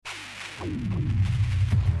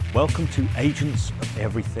Welcome to Agents of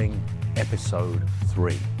Everything, Episode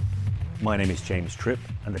 3. My name is James Tripp,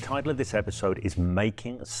 and the title of this episode is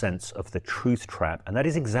Making Sense of the Truth Trap, and that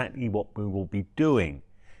is exactly what we will be doing.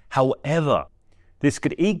 However, this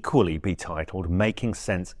could equally be titled Making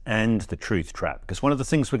Sense and the Truth Trap, because one of the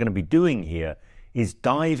things we're going to be doing here is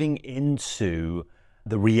diving into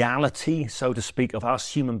the reality, so to speak, of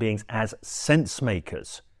us human beings as sense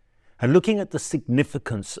makers, and looking at the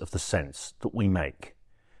significance of the sense that we make.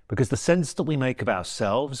 Because the sense that we make of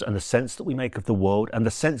ourselves and the sense that we make of the world and the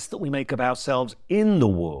sense that we make of ourselves in the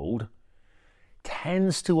world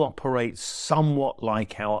tends to operate somewhat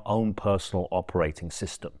like our own personal operating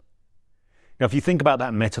system. Now, if you think about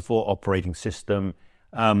that metaphor operating system,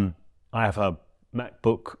 I have a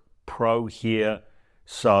MacBook Pro here,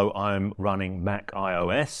 so I'm running Mac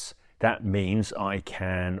iOS. That means I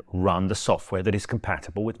can run the software that is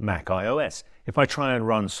compatible with Mac iOS. If I try and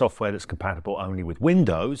run software that's compatible only with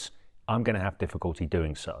Windows, I'm going to have difficulty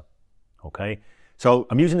doing so. Okay? So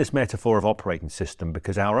I'm using this metaphor of operating system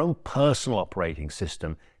because our own personal operating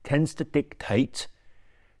system tends to dictate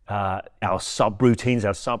our subroutines,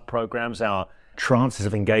 our subprograms, our trances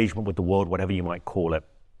of engagement with the world, whatever you might call it,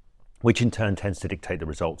 which in turn tends to dictate the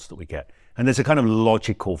results that we get. And there's a kind of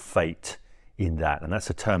logical fate in that, and that's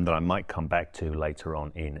a term that I might come back to later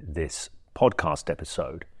on in this podcast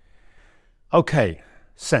episode. Okay,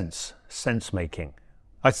 sense making.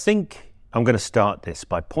 I think I'm going to start this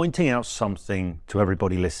by pointing out something to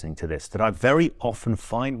everybody listening to this that I very often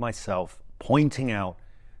find myself pointing out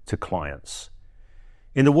to clients.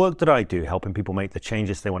 In the work that I do, helping people make the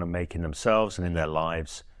changes they want to make in themselves and in their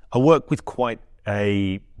lives, I work with quite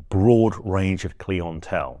a broad range of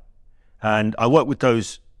clientele. And I work with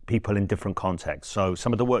those people in different contexts. So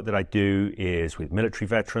some of the work that I do is with military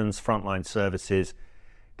veterans, frontline services,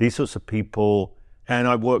 these sorts of people. And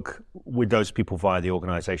I work with those people via the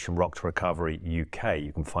organization Rock to Recovery UK.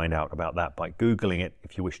 You can find out about that by Googling it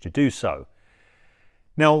if you wish to do so.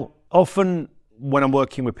 Now, often when I'm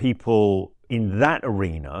working with people in that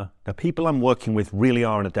arena, the people I'm working with really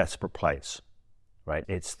are in a desperate place, right?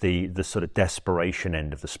 It's the sort of desperation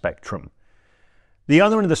end of the spectrum. The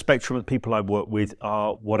other end of the spectrum of the people I work with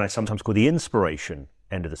are what I sometimes call the inspiration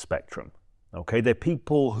end of the spectrum. Okay, they're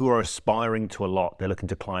people who are aspiring to a lot. They're looking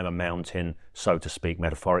to climb a mountain, so to speak,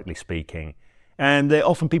 metaphorically speaking. And they're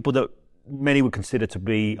often people that many would consider to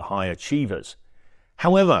be high achievers.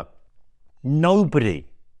 However, nobody,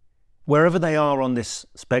 wherever they are on this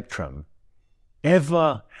spectrum,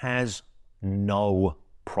 ever has no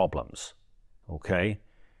problems. Okay?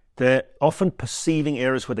 They're often perceiving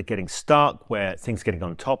areas where they're getting stuck, where things are getting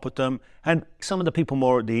on top of them. And some of the people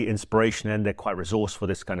more at the inspiration end, they're quite resourceful,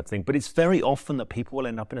 this kind of thing. But it's very often that people will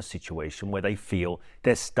end up in a situation where they feel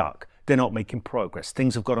they're stuck. They're not making progress.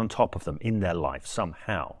 Things have got on top of them in their life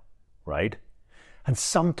somehow, right? And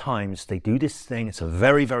sometimes they do this thing. It's a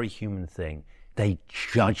very, very human thing. They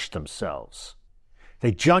judge themselves.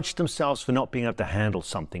 They judge themselves for not being able to handle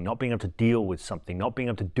something, not being able to deal with something, not being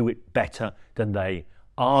able to do it better than they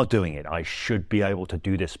are doing it. I should be able to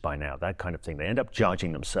do this by now, that kind of thing. They end up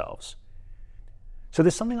judging themselves. So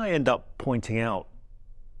there's something I end up pointing out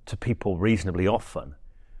to people reasonably often,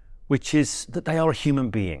 which is that they are a human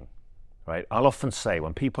being, right? I'll often say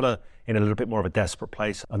when people are in a little bit more of a desperate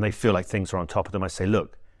place and they feel like things are on top of them, I say,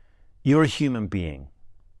 look, you're a human being.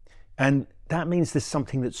 And that means there's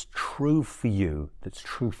something that's true for you, that's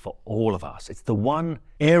true for all of us. It's the one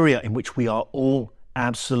area in which we are all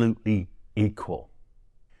absolutely equal.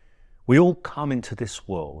 We all come into this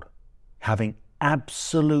world having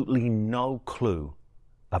absolutely no clue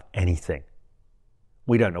of anything.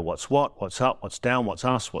 We don't know what's what, what's up, what's down, what's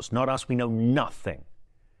us, what's not us. We know nothing.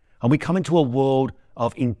 And we come into a world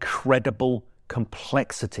of incredible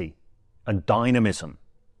complexity and dynamism.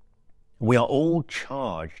 We are all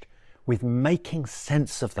charged with making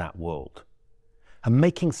sense of that world and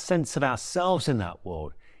making sense of ourselves in that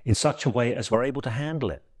world in such a way as we're able to handle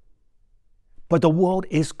it. But the world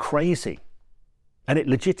is crazy, and it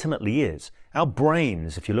legitimately is. Our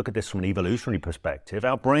brains, if you look at this from an evolutionary perspective,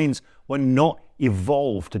 our brains were not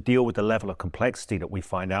evolved to deal with the level of complexity that we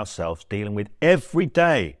find ourselves dealing with every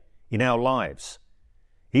day in our lives.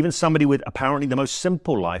 Even somebody with apparently the most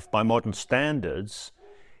simple life by modern standards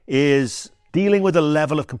is dealing with a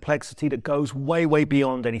level of complexity that goes way, way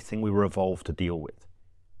beyond anything we were evolved to deal with,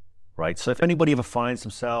 right? So if anybody ever finds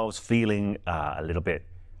themselves feeling a little bit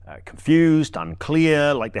confused,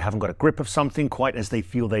 unclear, like they haven't got a grip of something quite as they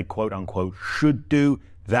feel they quote unquote should do,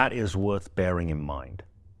 that is worth bearing in mind.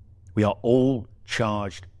 We are all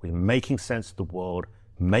charged with making sense of the world,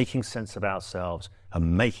 making sense of ourselves,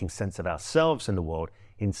 and making sense of ourselves in the world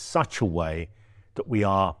in such a way that we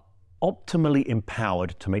are optimally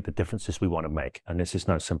empowered to make the differences we want to make. And this is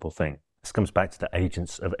no simple thing. This comes back to the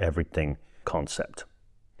agents of everything concept.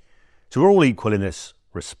 So we're all equal in this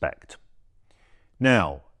respect.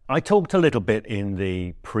 Now, I talked a little bit in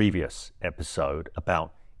the previous episode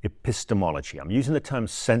about epistemology. I'm using the term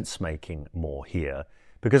sense-making more here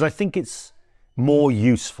because I think it's more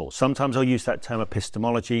useful. Sometimes I'll use that term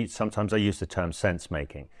epistemology, sometimes I use the term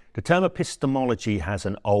sense-making. The term epistemology has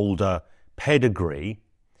an older pedigree,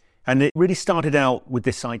 and it really started out with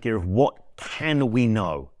this idea of what can we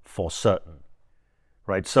know for certain,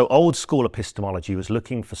 right? So old school epistemology was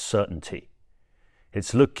looking for certainty.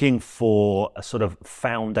 It's looking for a sort of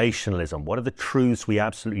foundationalism. What are the truths we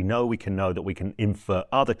absolutely know we can know that we can infer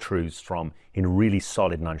other truths from in really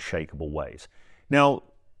solid and unshakable ways? Now,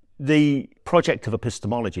 the project of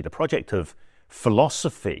epistemology, the project of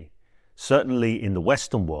philosophy, certainly in the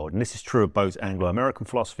Western world, and this is true of both Anglo-American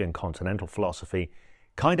philosophy and continental philosophy,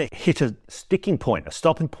 kind of hit a sticking point, a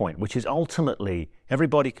stopping point, which is ultimately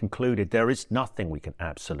everybody concluded there is nothing we can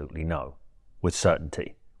absolutely know with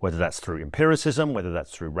certainty. Whether that's through empiricism, whether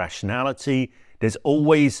that's through rationality, there's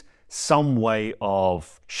always some way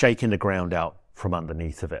of shaking the ground out from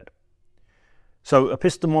underneath of it. So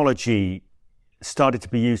epistemology started to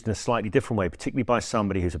be used in a slightly different way, particularly by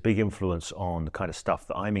somebody who's a big influence on the kind of stuff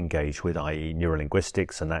that I'm engaged with, i.e.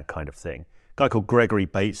 neurolinguistics and that kind of thing. A guy called Gregory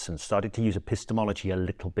Bateson started to use epistemology a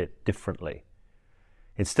little bit differently.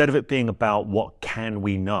 Instead of it being about what can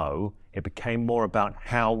we know, it became more about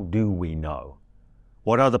how do we know?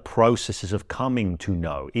 What are the processes of coming to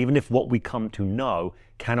know, even if what we come to know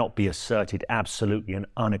cannot be asserted absolutely and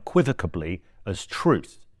unequivocally as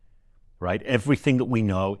truth, right? Everything that we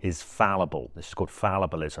know is fallible. This is called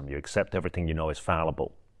fallibilism. You accept everything you know is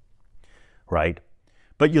fallible, right?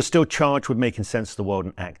 But you're still charged with making sense of the world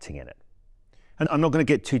and acting in it. And I'm not going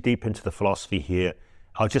to get too deep into the philosophy here.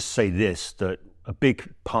 I'll just say this, that a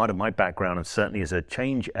big part of my background, and certainly as a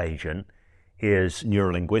change agent, is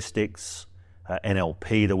neurolinguistics,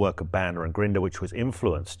 NLP, the work of Banner and Grinder, which was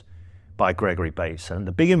influenced by Gregory Bateson.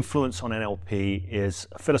 The big influence on NLP is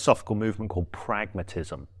a philosophical movement called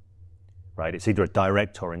pragmatism, right? It's either a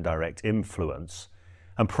direct or indirect influence.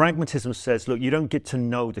 And pragmatism says, look, you don't get to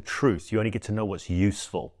know the truth, you only get to know what's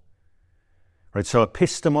useful, right? So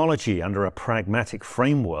epistemology under a pragmatic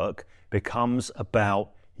framework becomes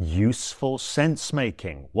about useful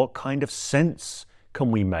sense-making. What kind of sense can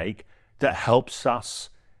we make that helps us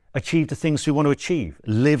achieve the things we want to achieve,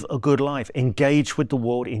 live a good life, engage with the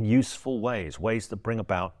world in useful ways, ways that bring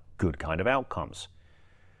about good kind of outcomes.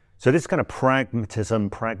 So this kind of pragmatism,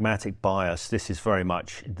 pragmatic bias, this is very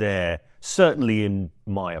much there, certainly in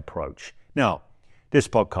my approach. Now, this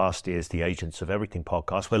podcast is the Agents of Everything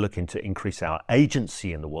podcast. We're looking to increase our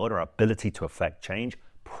agency in the world, our ability to affect change.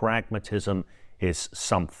 Pragmatism is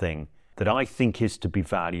something that I think is to be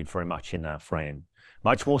valued very much in that frame,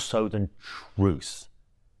 much more so than truth.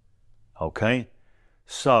 Okay,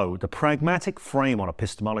 so the pragmatic frame on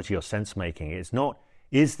epistemology or sense-making is not,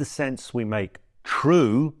 is the sense we make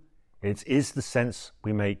true? It is the sense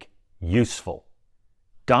we make useful.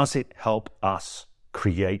 Does it help us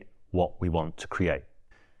create what we want to create?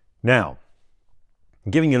 Now,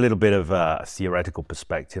 I'm giving you a little bit of a theoretical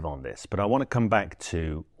perspective on this, but I want to come back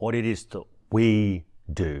to what it is that we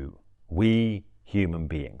do, we human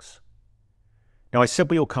beings. Now, I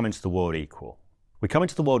said we all come into the world equal. We come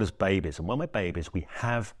into the world as babies, and when we're babies, we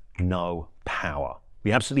have no power.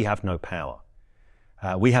 We absolutely have no power.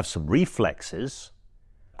 We have some reflexes,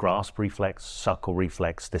 grasp reflex, suckle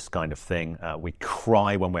reflex, this kind of thing. We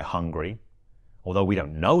cry when we're hungry, although we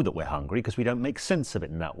don't know that we're hungry because we don't make sense of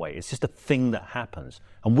it in that way. It's just a thing that happens.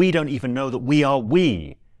 And we don't even know that we are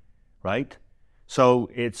we, right? So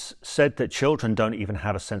it's said that children don't even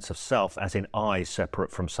have a sense of self, as in I,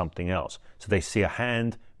 separate from something else. So they see a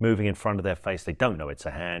hand moving in front of their face. They don't know it's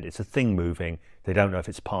a hand. It's a thing moving. They don't know if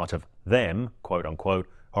it's part of them, quote unquote,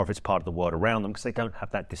 or if it's part of the world around them because they don't have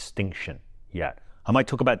that distinction yet. I might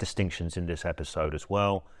talk about distinctions in this episode as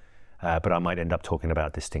well, but I might end up talking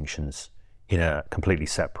about distinctions in a completely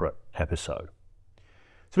separate episode.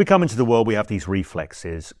 So we come into the world, we have these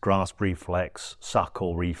reflexes, grasp reflex,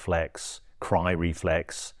 suckle reflex, cry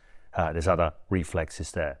reflex, there's other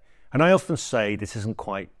reflexes there. And I often say this isn't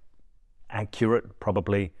quite accurate,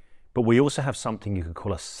 probably, but we also have something you could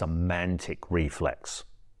call a semantic reflex,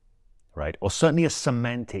 right? Or certainly a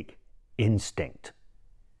semantic instinct,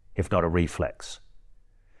 if not a reflex.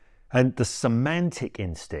 And the semantic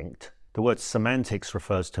instinct, the word semantics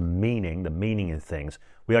refers to meaning, the meaning in things.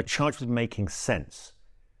 We are charged with making sense,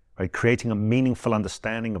 right? Creating a meaningful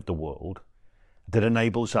understanding of the world. that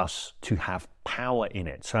enables us to have power in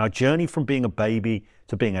it. So our journey from being a baby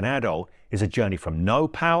to being an adult is a journey from no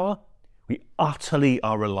power. We utterly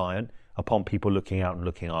are reliant upon people looking out and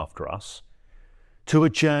looking after us, to a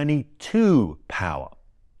journey to power.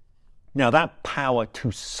 Now, that power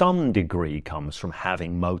to some degree comes from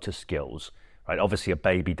having motor skills, right? Obviously, a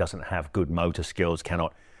baby doesn't have good motor skills,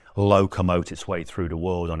 cannot locomote its way through the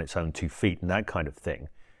world on its own 2 feet and that kind of thing.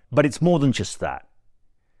 But it's more than just that.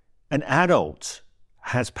 An adult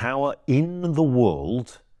has power in the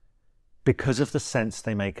world because of the sense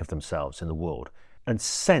they make of themselves in the world. And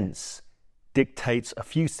sense dictates a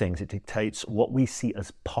few things. It dictates what we see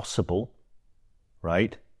as possible,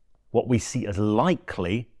 right? What we see as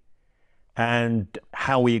likely, and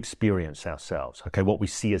how we experience ourselves. Okay, what we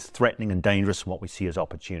see as threatening and dangerous and what we see as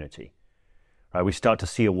opportunity. Right, we start to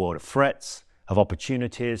see a world of threats, of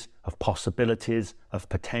opportunities, of possibilities, of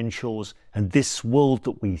potentials, and this world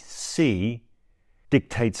that we see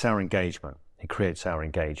dictates our engagement. It creates our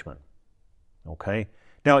engagement. Okay?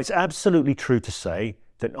 Now, it's absolutely true to say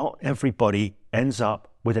that not everybody ends up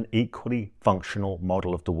with an equally functional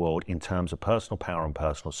model of the world in terms of personal power and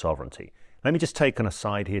personal sovereignty. Let me just take an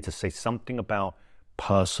aside here to say something about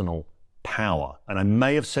personal power. And I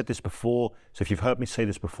may have said this before, so if you've heard me say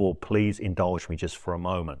this before, please indulge me just for a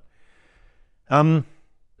moment. A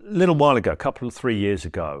little while ago, a couple of 3 years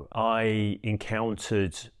ago, I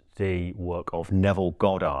encountered the work of Neville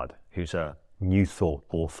Goddard, who's a New Thought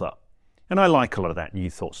author. And I like a lot of that New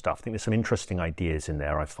Thought stuff. I think there's some interesting ideas in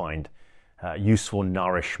there. I find useful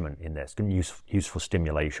nourishment in there, some useful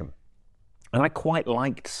stimulation. And I quite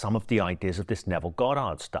liked some of the ideas of this Neville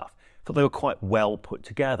Goddard stuff. I thought they were quite well put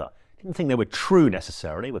together. Didn't think they were true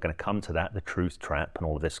necessarily. We're going to come to that, the truth trap and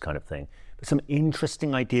all of this kind of thing. But some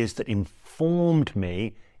interesting ideas that informed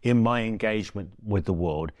me in my engagement with the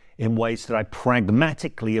world in ways that I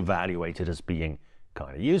pragmatically evaluated as being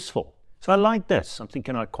kind of useful. So I like this. I'm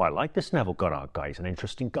thinking I quite like this Neville Goddard guy. He's an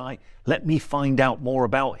interesting guy. Let me find out more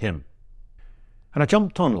about him. And I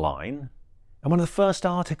jumped online, and one of the first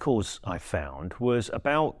articles I found was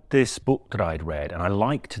about this book that I'd read, and I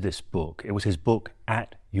liked this book. It was his book,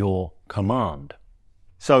 At Your Command.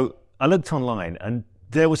 So I looked online, and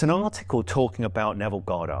there was an article talking about Neville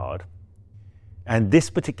Goddard and this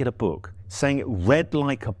particular book, saying it read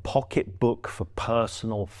like a pocketbook for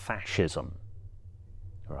personal fascism,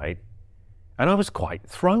 right? And I was quite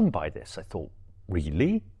thrown by this. I thought,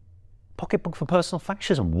 really? Pocketbook for personal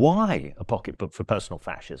fascism? Why a pocketbook for personal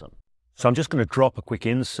fascism? So I'm just going to drop a quick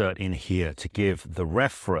insert in here to give the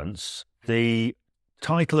reference. The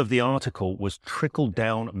title of the article was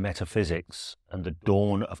Trickle-Down Metaphysics and the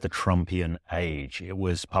Dawn of the Trumpian Age. It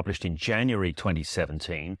was published in January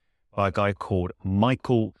 2017 by a guy called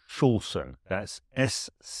Michael Schulson. That's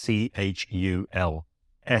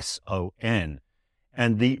S-C-H-U-L-S-O-N.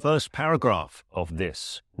 And the first paragraph of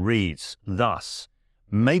this reads thus: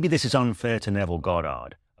 maybe this is unfair to Neville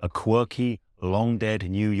Goddard, a quirky, long-dead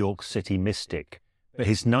New York City mystic, but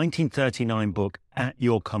his 1939 book, At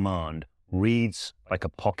Your Command, reads like a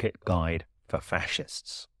pocket guide for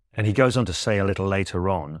fascists. And he goes on to say a little later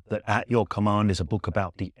on that At Your Command is a book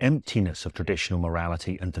about the emptiness of traditional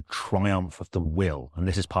morality and the triumph of the will. And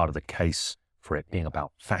this is part of the case for it being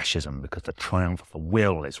about fascism, because the triumph of the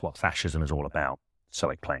will is what fascism is all about, so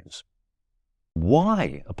it claims.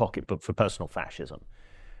 Why a pocketbook for personal fascism?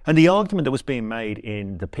 And the argument that was being made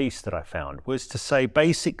in the piece that I found was to say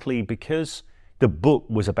basically because the book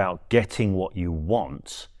was about getting what you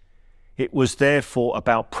want, it was therefore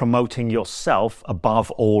about promoting yourself above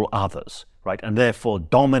all others, right? And therefore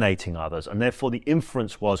dominating others. And therefore the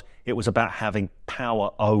inference was it was about having power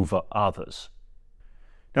over others.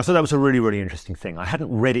 Now, so that was a really, really interesting thing. I hadn't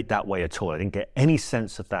read it that way at all. I didn't get any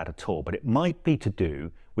sense of that at all. But it might be to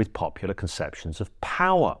do with popular conceptions of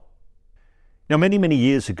power. Now, many, many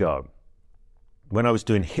years ago, when I was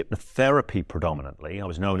doing hypnotherapy predominantly, I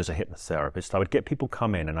was known as a hypnotherapist, I would get people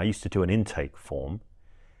come in and I used to do an intake form.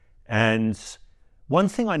 And one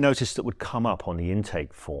thing I noticed that would come up on the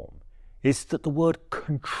intake form is that the word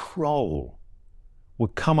control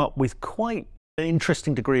would come up with quite an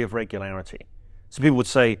interesting degree of regularity. So people would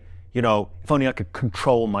say, you know, if only I could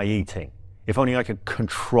control my eating, if only I could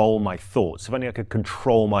control my thoughts, if only I could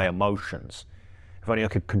control my emotions, if only I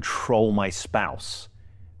could control my spouse,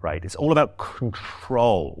 right? It's all about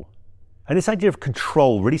control. And this idea of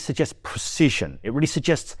control really suggests precision. It really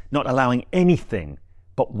suggests not allowing anything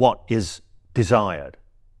but what is desired.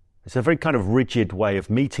 It's a very kind of rigid way of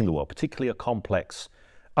meeting the world, particularly a complex,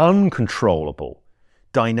 uncontrollable,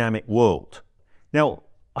 dynamic world. Now,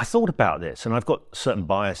 I thought about this, and I've got certain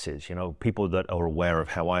biases, people that are aware of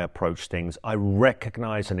how I approach things. I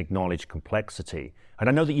recognize and acknowledge complexity, and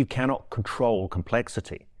I know that you cannot control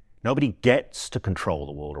complexity. Nobody gets to control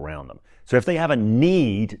the world around them. So if they have a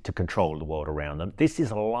need to control the world around them, this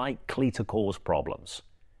is likely to cause problems.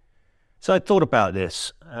 So I thought about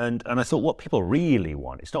this, and I thought what people really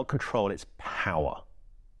want, it's not control, it's power.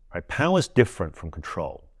 Right? Power is different from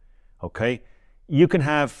control. Okay? You can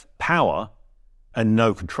have power and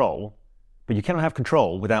no control, but you cannot have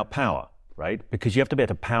control without power, right? Because you have to be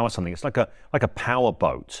able to power something. It's like a power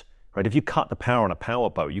boat, right? If you cut the power on a power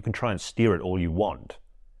boat, you can try and steer it all you want,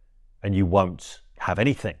 and you won't have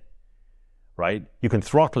anything, right? You can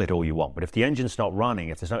throttle it all you want, but if the engine's not running,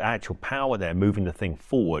 if there's no actual power there moving the thing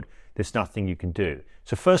forward, there's nothing you can do.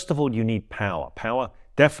 So first of all, you need power. Power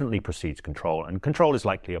definitely precedes control, and control is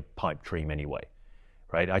likely a pipe dream anyway,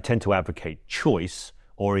 right? I tend to advocate choice,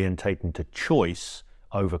 orientating to choice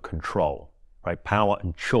over control, right? Power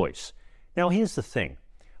and choice. Now, here's the thing.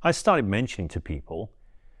 I started mentioning to people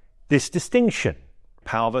this distinction,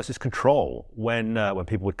 power versus control, when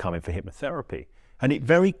people would come in for hypnotherapy. And it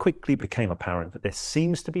very quickly became apparent that there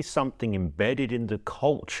seems to be something embedded in the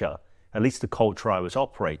culture, at least the culture I was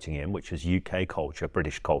operating in, which is UK culture,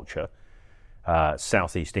 British culture,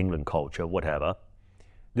 Southeast England culture, whatever.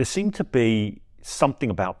 There seemed to be something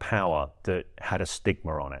about power that had a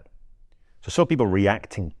stigma on it. So I saw people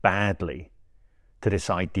reacting badly to this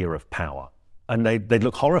idea of power. And they'd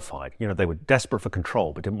look horrified. They were desperate for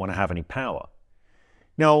control, but didn't want to have any power.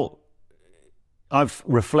 Now, I've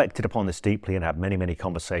reflected upon this deeply and had many, many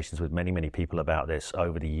conversations with many, many people about this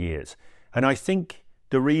over the years. And I think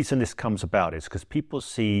the reason this comes about is because people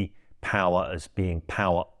see power as being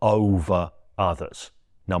power over others,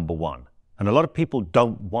 number one. And a lot of people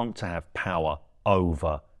don't want to have power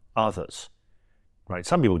over others, right?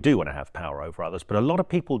 Some people do want to have power over others, but a lot of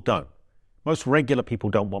people don't. Most regular people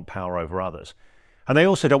don't want power over others. And they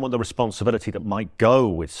also don't want the responsibility that might go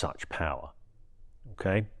with such power,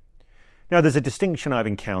 okay? Now, there's a distinction I've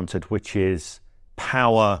encountered, which is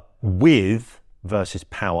power with versus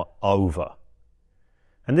power over.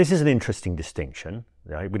 And this is an interesting distinction,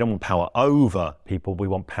 right? We don't want power over people, we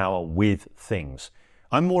want power with things.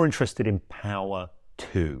 I'm more interested in power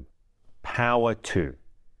to. Power to.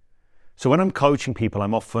 So when I'm coaching people,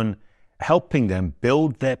 I'm often helping them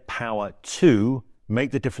build their power to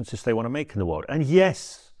make the differences they want to make in the world. And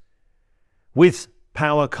yes, with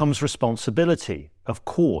power comes responsibility, of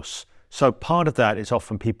course. So part of that is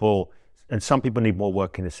often people, and some people need more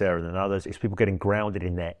work in this area than others, is people getting grounded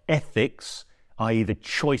in their ethics, i.e. the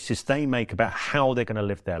choices they make about how they're going to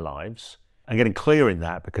live their lives, and getting clear in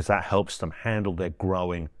that because that helps them handle their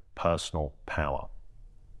growing personal power.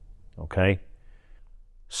 Okay?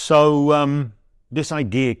 So this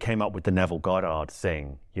idea came up with the Neville Goddard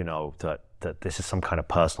thing, that this is some kind of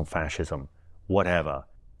personal fascism, whatever.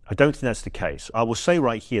 I don't think that's the case. I will say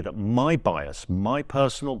right here that my bias, my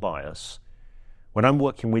personal bias, when I'm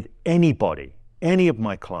working with anybody, any of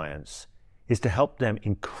my clients, is to help them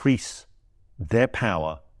increase their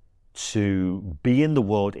power to be in the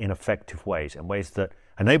world in effective ways, in ways that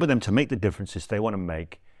enable them to make the differences they want to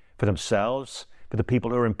make for themselves, for the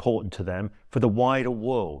people who are important to them, for the wider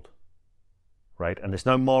world, right? And there's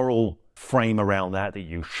no moral frame around that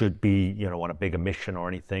you should be, on a bigger mission or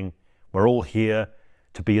anything. We're all here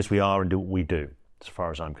to be as we are and do what we do, as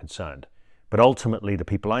far as I'm concerned. But ultimately, the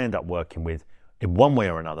people I end up working with, in one way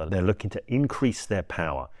or another, they're looking to increase their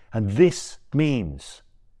power. And this means,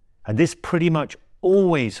 and this pretty much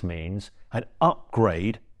always means, an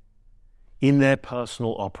upgrade in their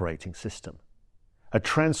personal operating system. A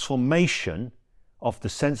transformation of the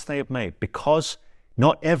sense they have made, because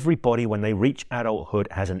not everybody, when they reach adulthood,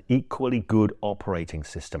 has an equally good operating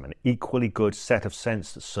system, an equally good set of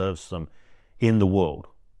sense that serves them in the world.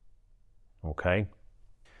 Okay?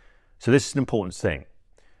 So this is an important thing.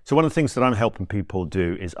 So one of the things that I'm helping people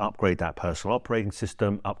do is upgrade that personal operating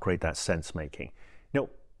system, upgrade that sense making. Now,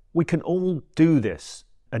 we can all do this,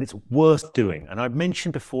 and it's worth doing. And I've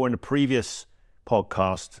mentioned before in a previous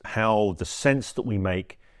podcast how the sense that we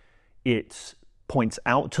make, it points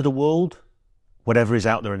out to the world, whatever is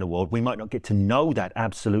out there in the world. We might not get to know that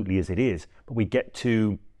absolutely as it is, but we get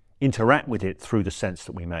to interact with it through the sense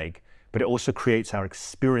that we make. But it also creates our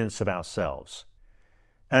experience of ourselves.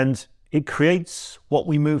 And it creates what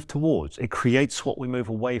we move towards. It creates what we move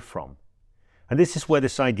away from. And this is where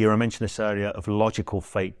this idea, I mentioned this earlier, of logical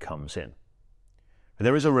fate comes in.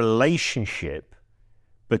 There is a relationship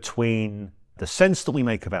between the sense that we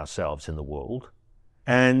make of ourselves in the world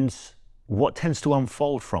and what tends to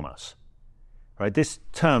unfold from us. Right? This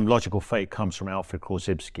term, logical fate, comes from Alfred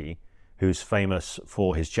Korzybski, who's famous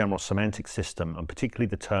for his general semantic system, and particularly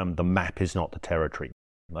the term, the map is not the territory.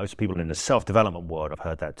 Most people in the self-development world have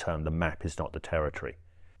heard that term, the map is not the territory.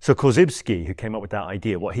 So Korzybski, who came up with that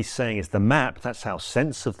idea, what he's saying is the map, that's our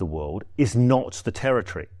sense of the world, is not the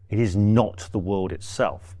territory. It is not the world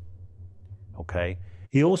itself. Okay?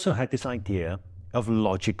 He also had this idea of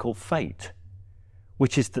logical fate,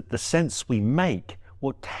 which is that the sense we make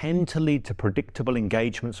will tend to lead to predictable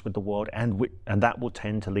engagements with the world, and that will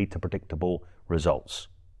tend to lead to predictable results.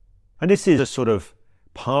 And this is a sort of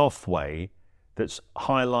pathway that's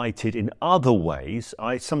highlighted in other ways.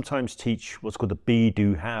 I sometimes teach what's called the be,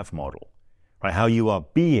 do, have model, right? How you are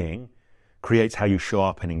being creates how you show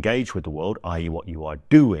up and engage with the world, i.e. what you are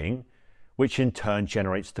doing, which in turn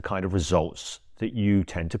generates the kind of results that you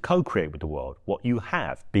tend to co-create with the world. What you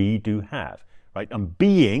have, be, do, have, right? And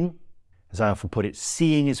being, as I often put it,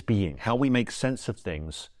 seeing is being. How we make sense of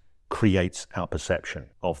things creates our perception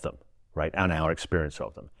of them, right? And our experience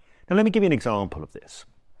of them. Now, let me give you an example of this.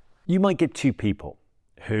 You might get two people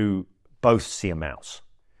who both see a mouse.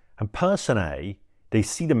 And person A, they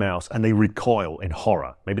see the mouse and they recoil in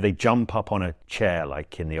horror. Maybe they jump up on a chair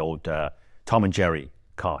like in the old Tom and Jerry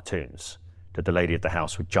cartoons, that the lady at the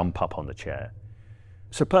house would jump up on the chair.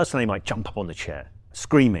 So person A might jump up on the chair,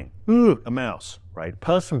 screaming, "Ooh, a mouse," right?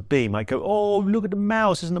 Person B might go, "Oh, look at the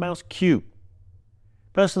mouse, isn't the mouse cute?"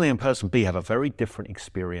 Person A and person B have a very different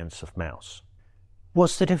experience of mouse.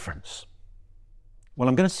 What's the difference? Well,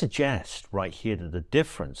 I'm going to suggest right here that the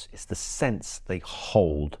difference is the sense they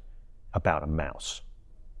hold about a mouse,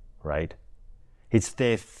 right? It's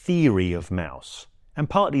their theory of mouse, and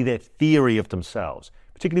partly their theory of themselves,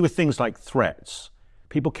 particularly with things like threats.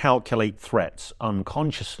 People calculate threats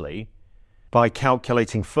unconsciously by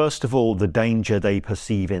calculating, first of all, the danger they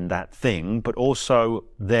perceive in that thing, but also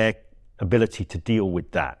their ability to deal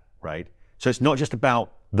with that, right? So it's not just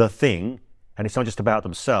about the thing, and it's not just about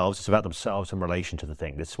themselves, it's about themselves in relation to the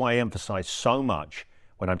thing. That's why I emphasize so much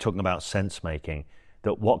when I'm talking about sense making,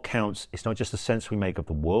 that what counts is not just the sense we make of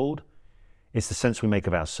the world, it's the sense we make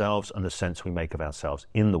of ourselves and the sense we make of ourselves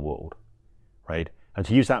in the world, right? And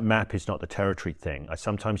to use that map is not the territory thing. I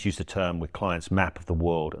sometimes use the term with clients, map of the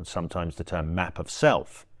world, and sometimes the term map of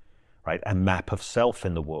self, right? A map of self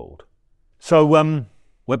in the world. So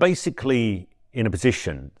we're basically in a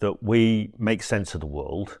position that we make sense of the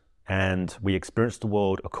world, and we experience the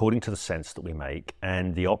world according to the sense that we make,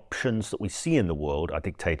 and the options that we see in the world are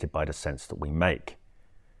dictated by the sense that we make,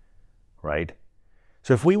 right?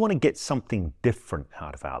 So if we want to get something different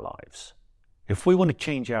out of our lives, if we want to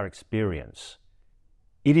change our experience,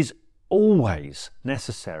 it is always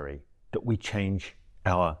necessary that we change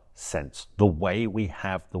our sense, the way we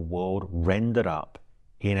have the world rendered up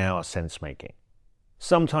in our sense making.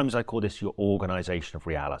 Sometimes I call this your organization of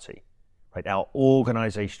reality. Right, our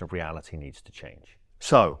organization of reality needs to change.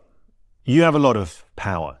 So, you have a lot of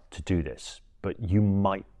power to do this, but you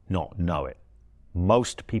might not know it.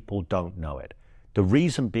 Most people don't know it. The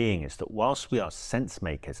reason being is that whilst we are sense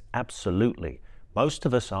makers, absolutely, most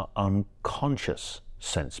of us are unconscious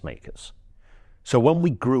sense makers. So when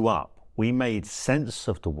we grew up, we made sense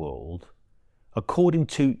of the world according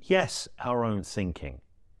to, yes, our own thinking.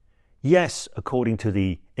 Yes, according to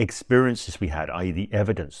the experiences we had, i.e. the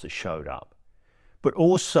evidence that showed up, but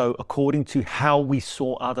also according to how we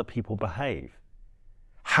saw other people behave,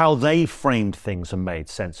 how they framed things and made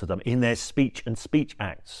sense of them in their speech and speech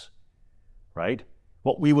acts, right?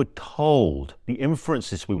 What we were told, the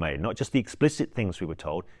inferences we made, not just the explicit things we were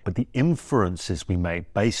told, but the inferences we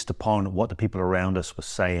made based upon what the people around us were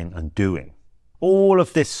saying and doing. All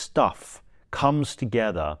of this stuff comes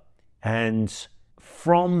together, and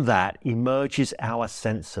from that emerges our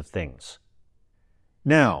sense of things.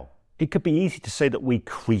 Now, it could be easy to say that we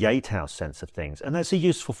create our sense of things, and that's a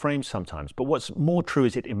useful frame sometimes, but what's more true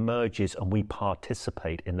is it emerges and we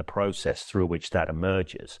participate in the process through which that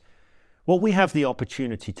emerges. What we have the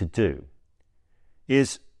opportunity to do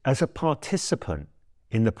is, as a participant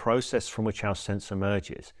in the process from which our sense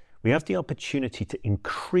emerges, we have the opportunity to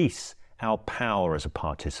increase our power as a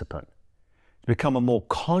participant, to become a more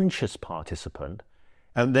conscious participant,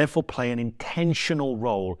 and therefore play an intentional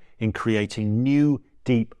role in creating new,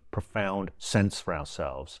 deep, profound sense for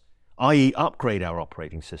ourselves, i.e. upgrade our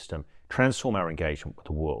operating system, transform our engagement with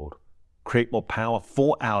the world, create more power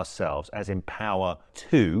for ourselves, as in power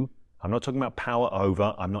to. I'm not talking about power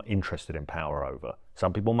over. I'm not interested in power over.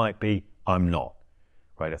 Some people might be, I'm not,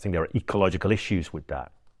 right? I think there are ecological issues with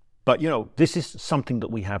that. But, this is something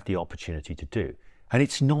that we have the opportunity to do. And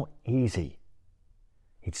it's not easy.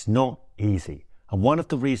 It's not easy. And one of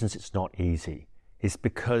the reasons it's not easy is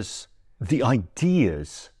because the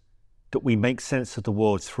ideas that we make sense of the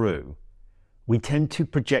world through we tend to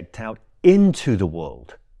project out into the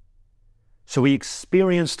world. So we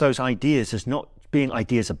experience those ideas as not being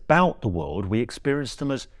ideas about the world, we experience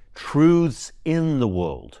them as truths in the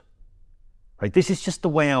world. Right? This is just the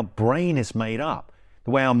way our brain is made up,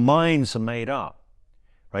 the way our minds are made up.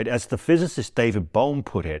 Right? As the physicist David Bohm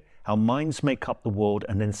put it, our minds make up the world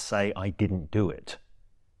and then say, I didn't do it.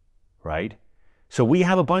 Right? So we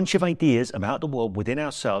have a bunch of ideas about the world within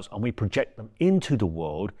ourselves, and we project them into the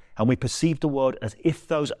world, and we perceive the world as if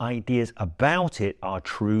those ideas about it are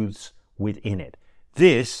truths within it.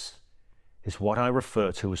 This is what I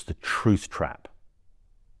refer to as the truth trap.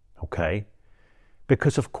 Okay?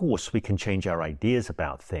 Because of course we can change our ideas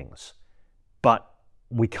about things, but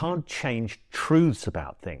we can't change truths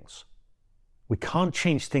about things. We can't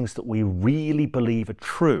change things that we really believe are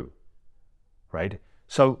true. Right?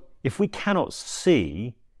 So if we cannot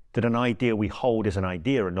see that an idea we hold is an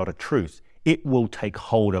idea and not a truth, it will take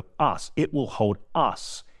hold of us. It will hold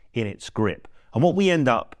us in its grip. And what we end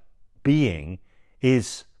up being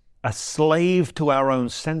is a slave to our own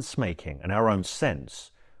sense making and our own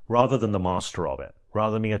sense, rather than the master of it,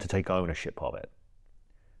 rather than being able to take ownership of it.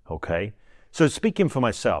 Okay? So speaking for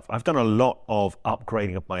myself, I've done a lot of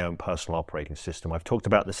upgrading of my own personal operating system. I've talked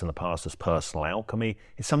about this in the past as personal alchemy.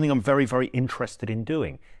 It's something I'm very, very interested in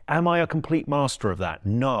doing. Am I a complete master of that?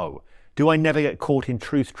 No. Do I never get caught in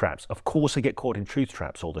truth traps? Of course I get caught in truth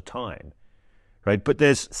traps all the time. Right? But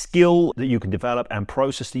there's skill that you can develop and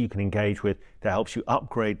process that you can engage with that helps you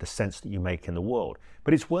upgrade the sense that you make in the world.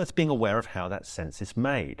 But it's worth being aware of how that sense is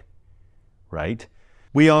made. Right?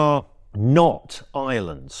 We are not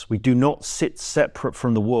islands. We do not sit separate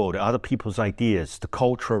from the world, other people's ideas, the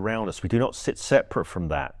culture around us. We do not sit separate from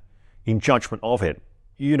that in judgment of it,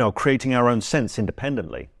 creating our own sense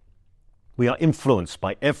independently. We are influenced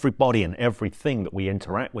by everybody and everything that we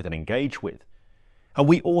interact with and engage with. And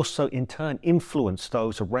we also, in turn, influence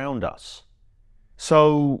those around us.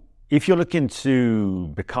 So if you're looking to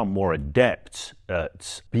become more adept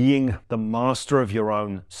at being the master of your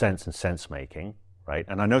own sense and sense-making, right?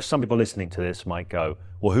 And I know some people listening to this might go,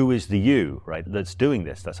 well, who is the you, right, that's doing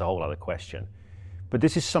this? That's a whole other question. But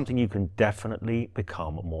this is something you can definitely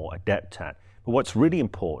become more adept at. But what's really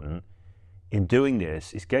important in doing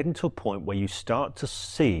this is getting to a point where you start to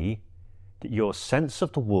see that your sense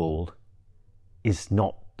of the world is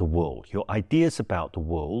not the world. Your ideas about the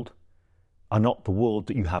world are not the world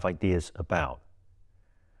that you have ideas about.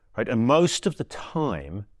 Right? And most of the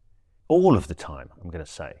time, all of the time, I'm going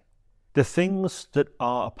to say, the things that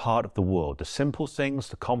are a part of the world, the simple things,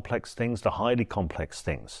 the complex things, the highly complex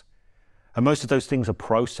things, and most of those things are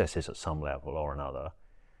processes at some level or another,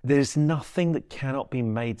 there's nothing that cannot be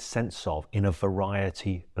made sense of in a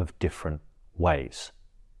variety of different ways.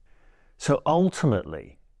 So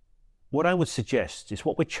ultimately, what I would suggest is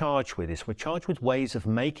what we're charged with ways of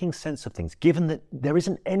making sense of things, given that there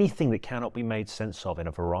isn't anything that cannot be made sense of in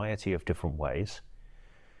a variety of different ways.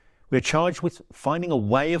 We're charged with finding a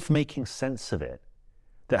way of making sense of it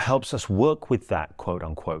that helps us work with that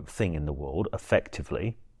quote-unquote thing in the world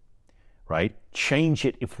effectively, right? Change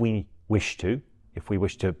it if we wish to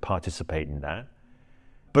participate in that,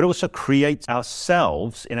 but also create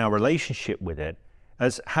ourselves in our relationship with it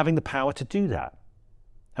as having the power to do that,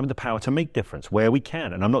 having the power to make difference where we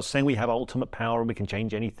can. And I'm not saying we have ultimate power and we can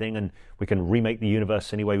change anything and we can remake the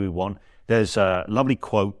universe any way we want. There's a lovely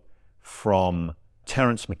quote from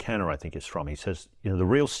Terence McKenna, I think it's from. He says, the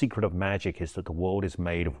real secret of magic is that the world is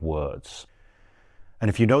made of words. And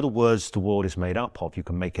if you know the words the world is made up of, you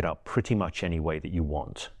can make it up pretty much any way that you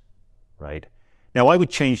want, right? Now, I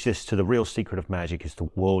would change this to the real secret of magic is the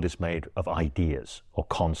world is made of ideas or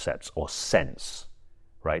concepts or sense,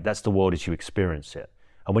 right? That's the world as you experience it.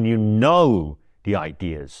 And when you know the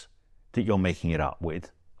ideas that you're making it up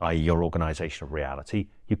with, i.e. your organization of reality,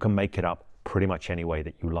 you can make it up pretty much any way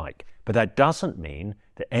that you like. But that doesn't mean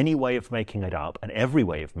that any way of making it up and every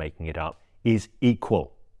way of making it up is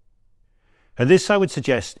equal. And this, I would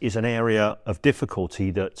suggest, is an area of difficulty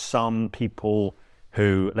that some people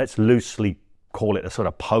who, let's loosely call it a sort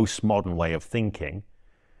of postmodern way of thinking,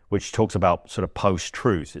 which talks about sort of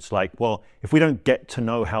post-truth. It's like, well, if we don't get to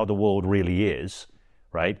know how the world really is,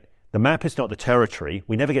 right? The map is not the territory.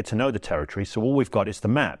 We never get to know the territory, so all we've got is the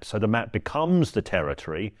map. So the map becomes the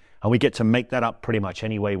territory, and we get to make that up pretty much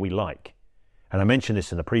any way we like. And I mentioned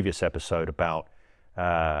this in the previous episode about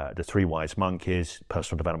the three wise monkeys,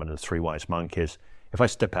 personal development of the three wise monkeys. If I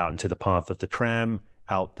step out into the path of the tram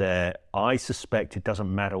out there, I suspect it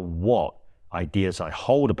doesn't matter what ideas I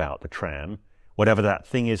hold about the tram, whatever that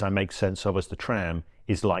thing is I make sense of as the tram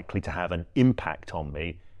is likely to have an impact on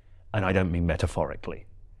me, and I don't mean metaphorically.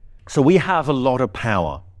 So we have a lot of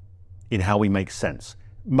power in how we make sense.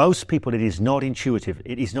 Most people, it is not intuitive.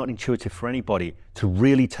 It is not intuitive for anybody to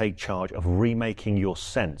really take charge of remaking your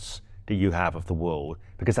sense that you have of the world,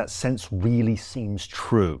 because that sense really seems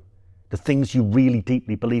true. The things you really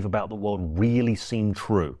deeply believe about the world really seem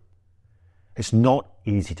true. It's not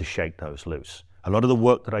easy to shake those loose. A lot of the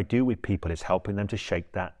work that I do with people is helping them to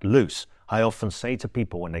shake that loose. I often say to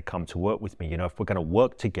people when they come to work with me, if we're going to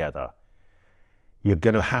work together, you're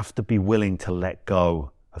going to have to be willing to let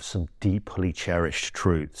go of some deeply cherished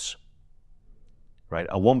truths, right?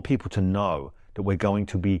 I want people to know that we're going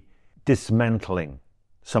to be dismantling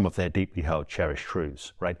some of their deeply held, cherished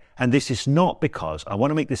truths, right? And this is not because, I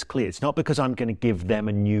want to make this clear, it's not because I'm going to give them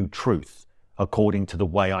a new truth according to the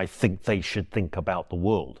way I think they should think about the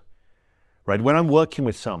world, right? When I'm working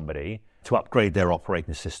with somebody to upgrade their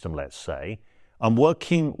operating system, let's say, I'm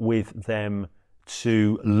working with them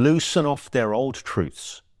to loosen off their old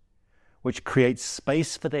truths, which creates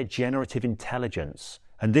space for their generative intelligence.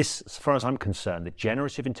 And this, as far as I'm concerned, the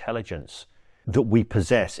generative intelligence that we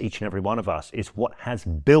possess, each and every one of us, is what has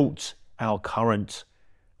built our current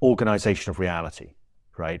organization of reality,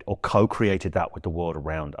 right? Or co-created that with the world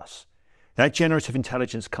around us. That generative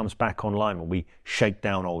intelligence comes back online when we shake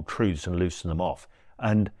down old truths and loosen them off,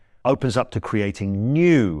 and opens up to creating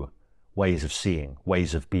new ways of seeing,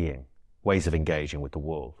 ways of being, ways of engaging with the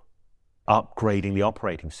world, upgrading the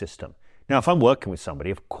operating system. Now, if I'm working with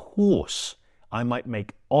somebody, of course, I might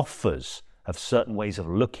make offers of certain ways of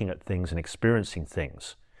looking at things and experiencing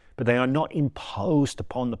things, but they are not imposed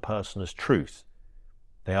upon the person as truth.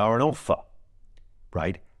 They are an offer,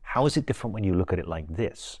 right? How is it different when you look at it like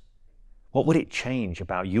this? What would it change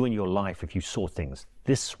about you and your life if you saw things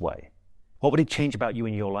this way? What would it change about you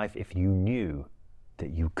and your life if you knew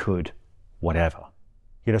that you could whatever?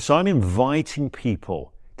 So I'm inviting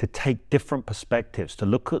people to take different perspectives, to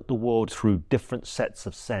look at the world through different sets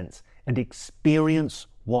of sense and experience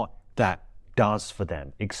what that does for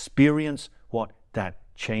them, experience what that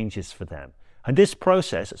changes for them. And this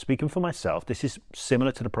process, speaking for myself, this is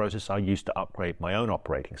similar to the process I used to upgrade my own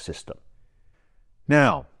operating system.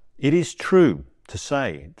 Now, it is true to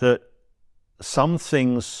say that some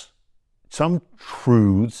things, some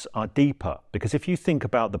truths are deeper, because if you think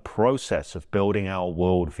about the process of building our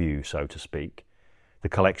worldview, so to speak, the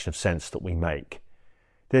collection of sense that we make,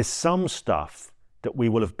 there's some stuff that we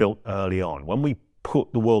will have built early on. When we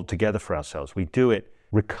put the world together for ourselves, we do it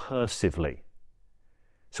recursively.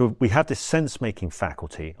 So we have this sense-making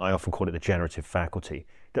faculty, I often call it the generative faculty,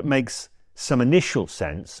 that makes some initial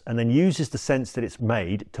sense and then uses the sense that it's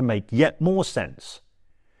made to make yet more sense.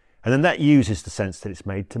 And then that uses the sense that it's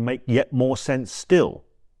made to make yet more sense still.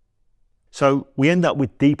 So we end up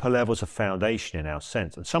with deeper levels of foundation in our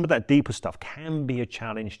sense. And some of that deeper stuff can be a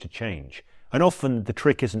challenge to change. And often the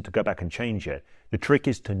trick isn't to go back and change it. The trick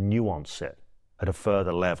is to nuance it at a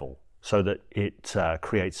further level so that it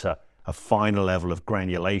creates a finer level of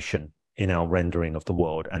granulation in our rendering of the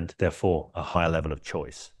world, and therefore a higher level of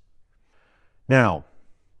choice. Now,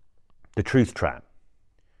 the truth trap.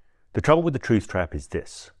 The trouble with the truth trap is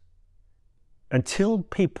this. Until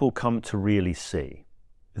people come to really see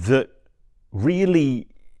that really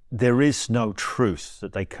there is no truth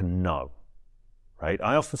that they can know, right?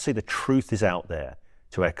 I often say the truth is out there,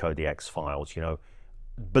 to echo the X-Files,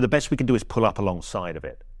 but the best we can do is pull up alongside of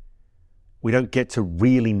it. We don't get to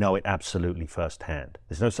really know it absolutely firsthand.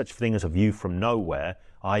 There's no such thing as a view from nowhere,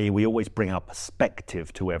 i.e. we always bring our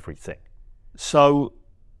perspective to everything. So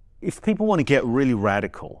if people want to get really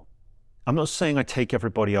radical, I'm not saying I take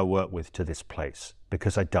everybody I work with to this place,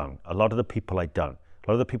 because I don't. A lot of the people I don't. A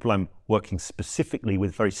lot of the people I'm working specifically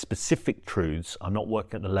with very specific truths, I'm not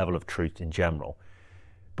working at the level of truth in general.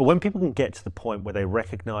 But when people can get to the point where they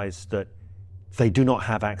recognize that they do not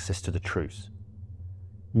have access to the truth,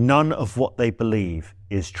 none of what they believe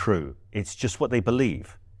is true. It's just what they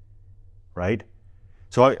believe, right?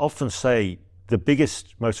 So I often say the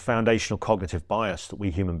biggest, most foundational cognitive bias that we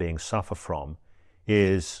human beings suffer from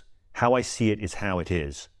is how I see it is how it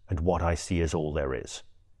is, and what I see is all there is.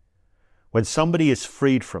 When somebody is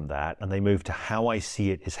freed from that and they move to how I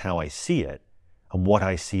see it is how I see it, and what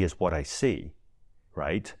I see is what I see,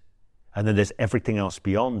 right? And then there's everything else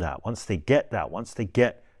beyond that. Once they get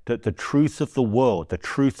that the truth of the world, the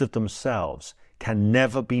truth of themselves, can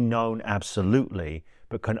never be known absolutely,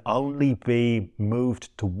 but can only be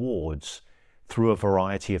moved towards through a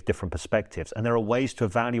variety of different perspectives. And there are ways to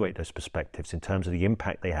evaluate those perspectives in terms of the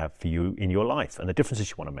impact they have for you in your life and the differences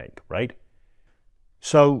you want to make, right?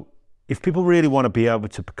 So if people really want to be able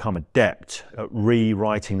to become adept at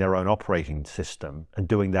rewriting their own operating system and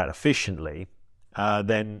doing that efficiently,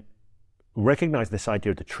 then recognize this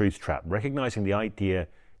idea of the truth trap, recognizing the idea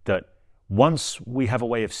that once we have a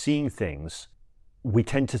way of seeing things, we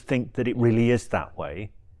tend to think that it really is that way.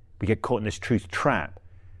 We get caught in this truth trap.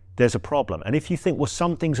 There's a problem. And if you think, well,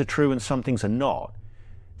 some things are true and some things are not,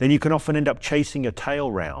 then you can often end up chasing your tail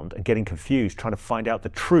round and getting confused, trying to find out the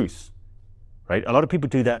truth, right? A lot of people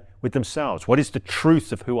do that with themselves. What is the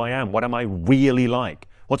truth of who I am? What am I really like?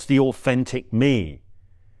 What's the authentic me?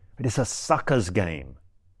 It is a sucker's game.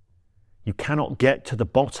 You cannot get to the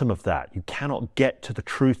bottom of that. You cannot get to the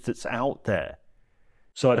truth that's out there.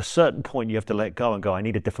 So at a certain point, you have to let go and go, I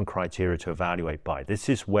need a different criteria to evaluate by. This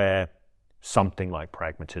is where something like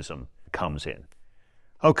pragmatism comes in.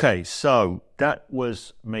 Okay, so that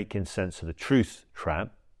was making sense of the truth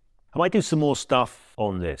trap. I might do some more stuff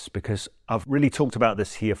on this because I've really talked about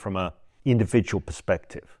this here from an individual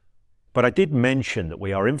perspective. But I did mention that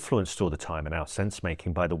we are influenced all the time in our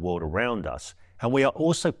sense-making by the world around us, and we are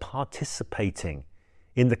also participating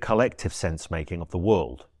in the collective sense-making of the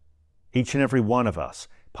world. Each and every one of us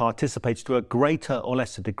participates to a greater or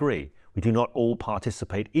lesser degree. We do not all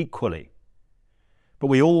participate equally. But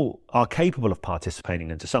we all are capable of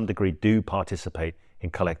participating and to some degree do participate in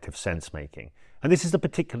collective sense-making. And this is a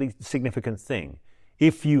particularly significant thing.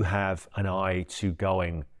 If you have an eye to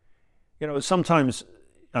going, sometimes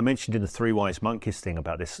I mentioned in the Three Wise Monkeys thing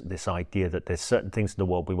about this idea that there's certain things in the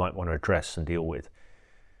world we might want to address and deal with.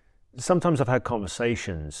 Sometimes I've had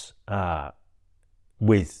conversations I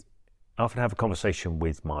often have a conversation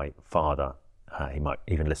with my father. He might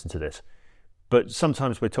even listen to this. But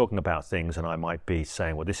sometimes we're talking about things and I might be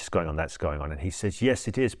saying, well, this is going on, that's going on. And he says, yes,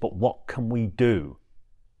 it is, but what can we do?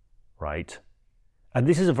 Right? And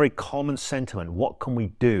this is a very common sentiment. What can we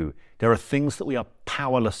do? There are things that we are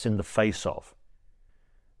powerless in the face of.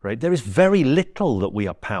 Right? There is very little that we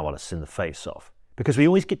are powerless in the face of because we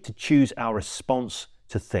always get to choose our response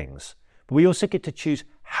to things. But we also get to choose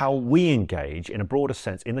how we engage in a broader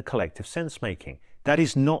sense in the collective sense-making. That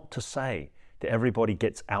is not to say that everybody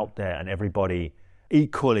gets out there and everybody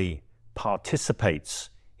equally participates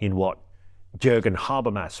in what Jürgen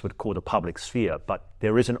Habermas would call the public sphere, but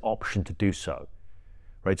there is an option to do so.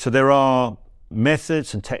 Right? So there are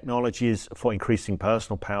methods and technologies for increasing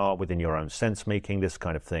personal power within your own sense-making, this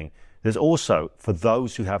kind of thing. There's also, for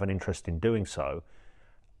those who have an interest in doing so,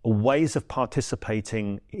 ways of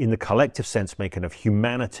participating in the collective sense-making of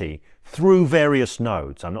humanity through various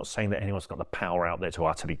nodes. I'm not saying that anyone's got the power out there to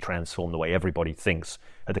utterly transform the way everybody thinks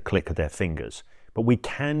at the click of their fingers, but we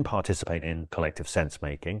can participate in collective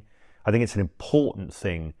sense-making. I think it's an important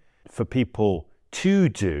thing for people to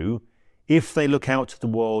do if they look out to the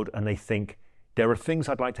world and they think, there are things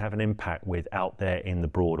I'd like to have an impact with out there in the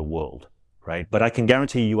broader world, right? But I can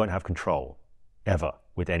guarantee you won't have control, ever,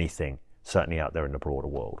 with anything, certainly out there in the broader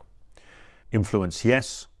world. Influence,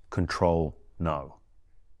 yes. Control, no.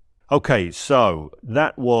 Okay, so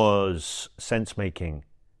that was sense-making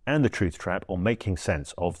and the truth trap, or making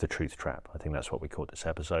sense of the truth trap. I think that's what we called this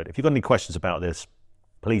episode. If you've got any questions about this,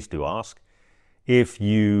 please do ask. If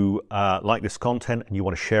you like this content and you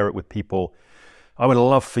want to share it with people, I would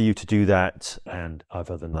love for you to do that. And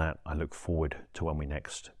other than that, I look forward to when we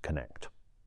next connect.